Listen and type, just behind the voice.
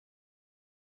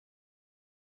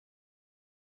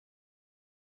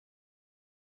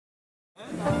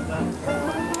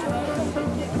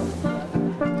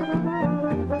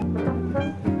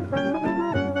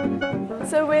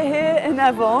So we're here in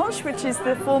Avanches, which is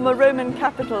the former Roman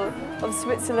capital of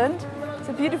Switzerland. It's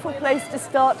a beautiful place to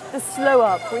start the Slow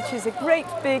Up, which is a great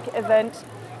big event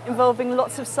involving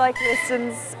lots of cyclists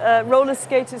and roller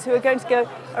skaters who are going to go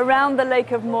around the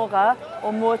Lake of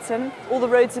Murten. All the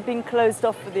roads have been closed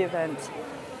off for the event.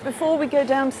 Before we go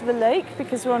down to the lake,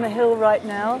 because we're on a hill right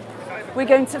now, we're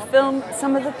going to film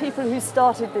some of the people who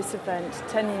started this event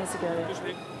 10 years ago.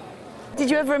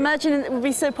 Did you ever imagine it would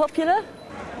be so popular?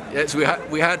 Yes, we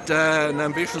had an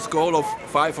ambitious goal of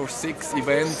 5 or 6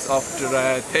 events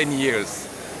after 10 years.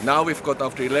 Now we've got,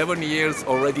 after 11 years,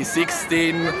 already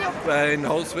 16 in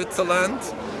whole Switzerland.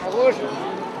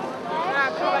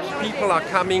 People are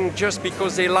coming just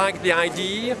because they like the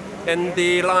idea and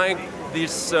they like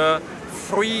these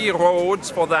free roads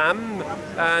for them.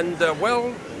 And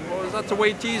well, that's the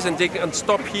way it is. And they can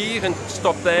stop here and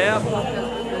stop there.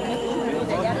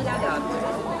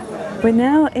 We're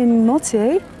now in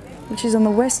Murten, which is on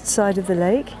the west side of the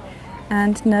lake.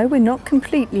 And no, we're not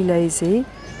completely lazy.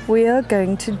 We are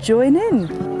going to join in.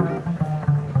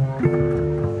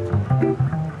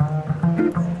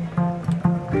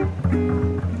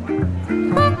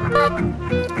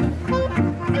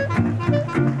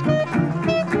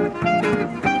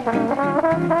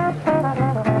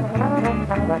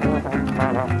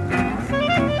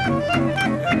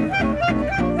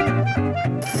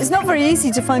 It's not very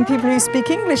easy to find people who speak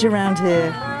English around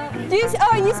here.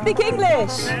 You speak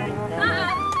English?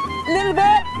 A little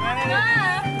bit?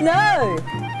 No.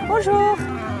 Bonjour.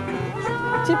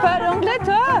 Tu parles anglais,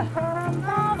 toi?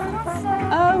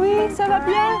 Ah oui, ça va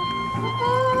bien?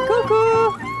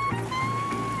 Coucou.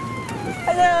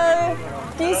 Hello.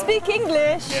 Do you speak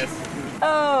English? Yes.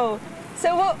 Oh,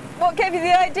 so what gave you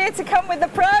the idea to come with the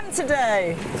pram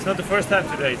today? It's not the first time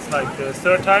today, it's like the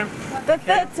third time. The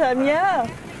third time, yeah.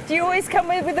 Do you always come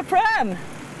with the pram?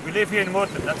 We live here in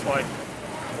Murten, that's why.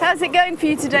 How's it going for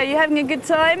you today? You having a good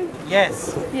time?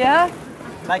 Yes, Yeah?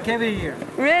 like every year.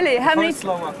 Really? How many? First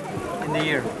slow up in the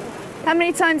year. How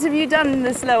many times have you done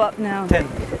the Slow Up now? 10.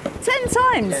 10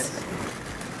 times? Yes.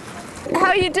 How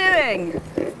are you doing?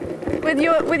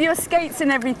 With your skates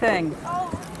and everything? Oh,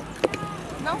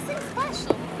 nothing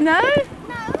special. No?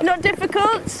 No. Not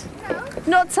difficult? No.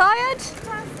 Not tired? Just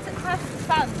have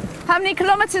fun. How many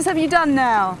kilometers have you done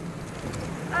now?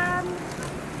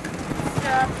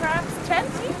 Perhaps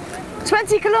 20?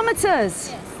 20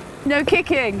 kilometers? Yes. No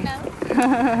kicking? No.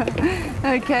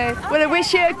 Okay. Well, I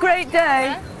wish you a great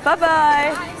day.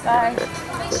 Bye-bye. Bye.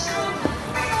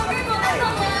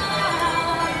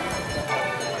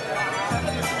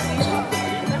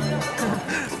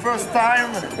 First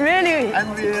time, Really?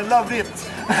 and we loved it.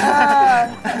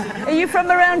 Are you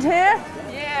from around here?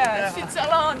 Yeah,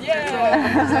 Switzerland,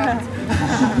 yeah.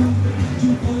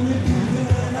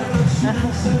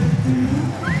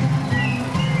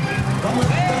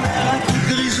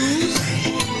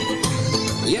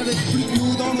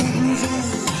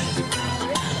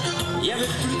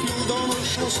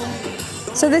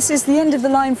 So this is the end of the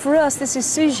line for us. This is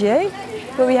Sujet,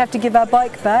 where we have to give our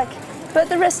bike back. But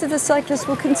the rest of the cyclists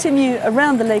will continue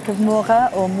around the Lake of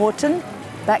Murten,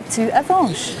 back to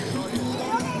Avanches.